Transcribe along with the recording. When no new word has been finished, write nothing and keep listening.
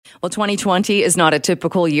Well, 2020 is not a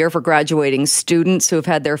typical year for graduating students who have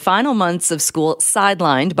had their final months of school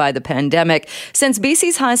sidelined by the pandemic. Since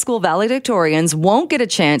BC's high school valedictorians won't get a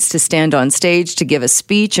chance to stand on stage to give a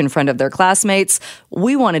speech in front of their classmates,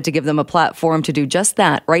 we wanted to give them a platform to do just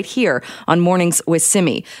that right here on Mornings with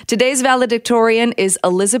Simi. Today's valedictorian is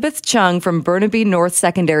Elizabeth Chung from Burnaby North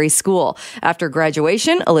Secondary School. After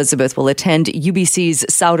graduation, Elizabeth will attend UBC's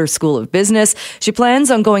Sauder School of Business. She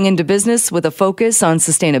plans on going into business with a focus on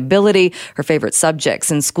sustainability. Her favorite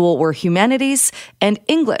subjects in school were humanities and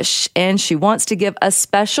English, and she wants to give a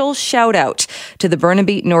special shout out to the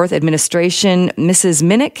Burnaby North administration, Mrs.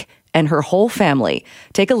 Minnick, and her whole family.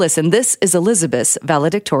 Take a listen. This is Elizabeth's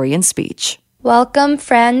valedictorian speech. Welcome,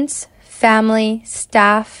 friends, family,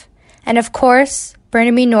 staff, and of course,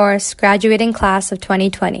 Burnaby North's graduating class of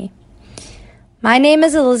 2020. My name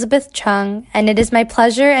is Elizabeth Chung, and it is my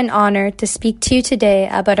pleasure and honor to speak to you today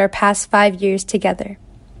about our past 5 years together.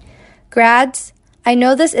 Grads, I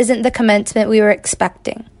know this isn't the commencement we were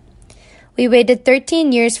expecting. We waited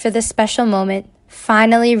 13 years for this special moment,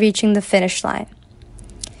 finally reaching the finish line.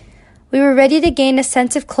 We were ready to gain a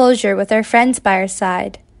sense of closure with our friends by our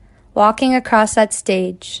side, walking across that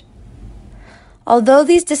stage. Although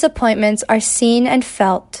these disappointments are seen and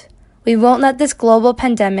felt, we won't let this global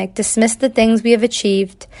pandemic dismiss the things we have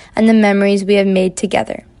achieved and the memories we have made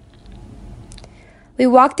together. We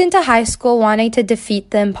walked into high school wanting to defeat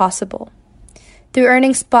the impossible. Through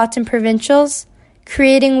earning spots in provincials,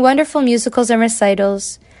 creating wonderful musicals and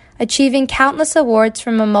recitals, achieving countless awards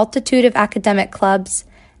from a multitude of academic clubs,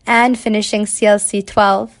 and finishing CLC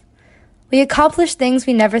 12, we accomplished things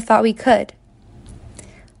we never thought we could.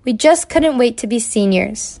 We just couldn't wait to be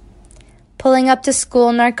seniors, pulling up to school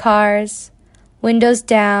in our cars, windows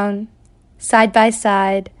down, side by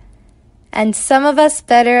side, and some of us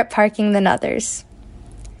better at parking than others.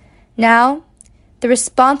 Now, the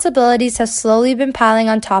responsibilities have slowly been piling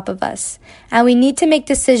on top of us, and we need to make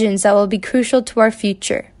decisions that will be crucial to our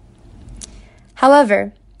future.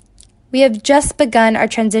 However, we have just begun our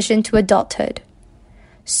transition to adulthood.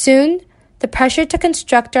 Soon, the pressure to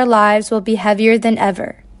construct our lives will be heavier than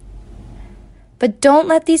ever. But don't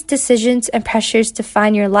let these decisions and pressures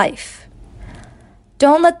define your life.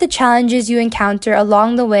 Don't let the challenges you encounter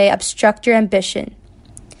along the way obstruct your ambition.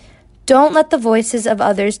 Don't let the voices of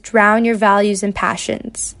others drown your values and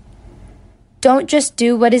passions. Don't just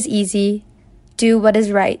do what is easy, do what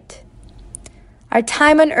is right. Our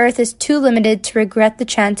time on earth is too limited to regret the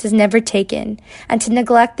chances never taken and to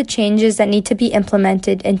neglect the changes that need to be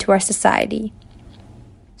implemented into our society.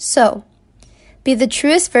 So, be the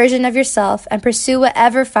truest version of yourself and pursue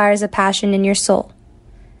whatever fires a passion in your soul.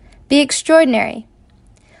 Be extraordinary.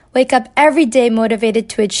 Wake up every day motivated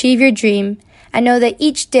to achieve your dream and know that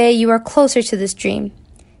each day you are closer to this dream,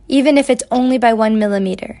 even if it's only by 1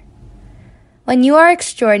 millimeter. When you are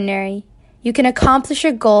extraordinary, you can accomplish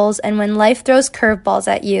your goals, and when life throws curveballs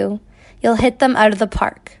at you, you'll hit them out of the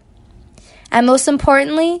park. And most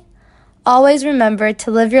importantly, always remember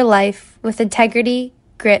to live your life with integrity,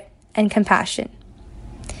 grit, and compassion.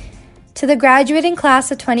 To the graduating class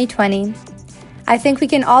of 2020, I think we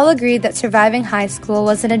can all agree that surviving high school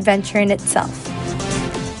was an adventure in itself.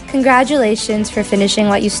 Congratulations for finishing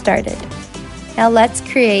what you started. Now let's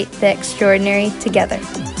create the extraordinary together.